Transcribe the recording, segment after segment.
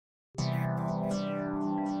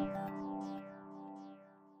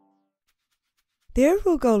The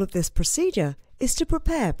overall goal of this procedure is to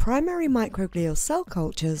prepare primary microglial cell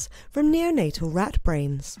cultures from neonatal rat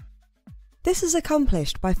brains. This is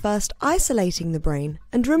accomplished by first isolating the brain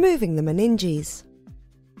and removing the meninges.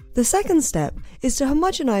 The second step is to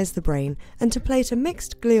homogenize the brain and to plate a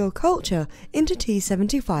mixed glial culture into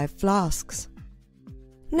T75 flasks.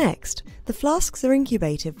 Next, the flasks are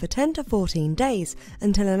incubated for 10 to 14 days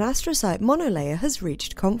until an astrocyte monolayer has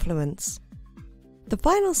reached confluence. The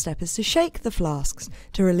final step is to shake the flasks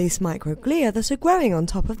to release microglia that are growing on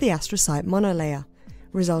top of the astrocyte monolayer,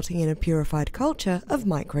 resulting in a purified culture of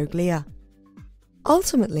microglia.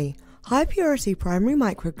 Ultimately, high-purity primary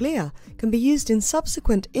microglia can be used in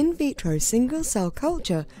subsequent in vitro single-cell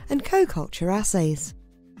culture and co-culture assays.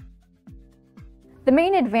 The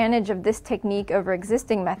main advantage of this technique over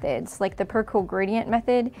existing methods, like the Perkel gradient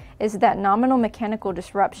method, is that nominal mechanical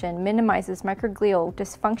disruption minimizes microglial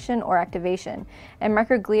dysfunction or activation, and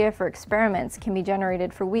microglia for experiments can be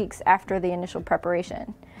generated for weeks after the initial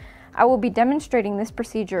preparation. I will be demonstrating this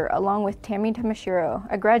procedure along with Tami Tamashiro,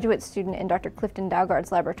 a graduate student in Dr. Clifton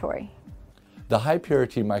Dalgard's laboratory. The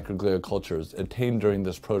high-purity microglial cultures obtained during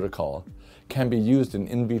this protocol can be used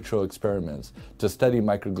in vitro experiments to study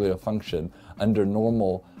microglial function under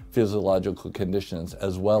normal physiological conditions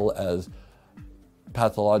as well as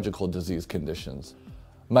pathological disease conditions.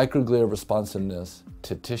 Microglial responsiveness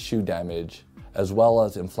to tissue damage as well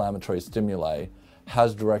as inflammatory stimuli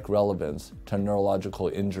has direct relevance to neurological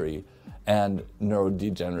injury and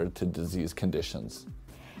neurodegenerative disease conditions.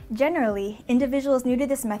 Generally, individuals new to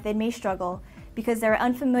this method may struggle because they are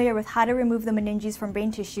unfamiliar with how to remove the meninges from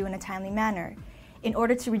brain tissue in a timely manner, in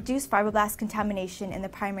order to reduce fibroblast contamination in the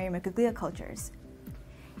primary microglia cultures.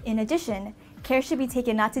 In addition, care should be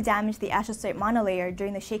taken not to damage the astrocyte monolayer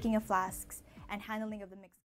during the shaking of flasks and handling of the mixed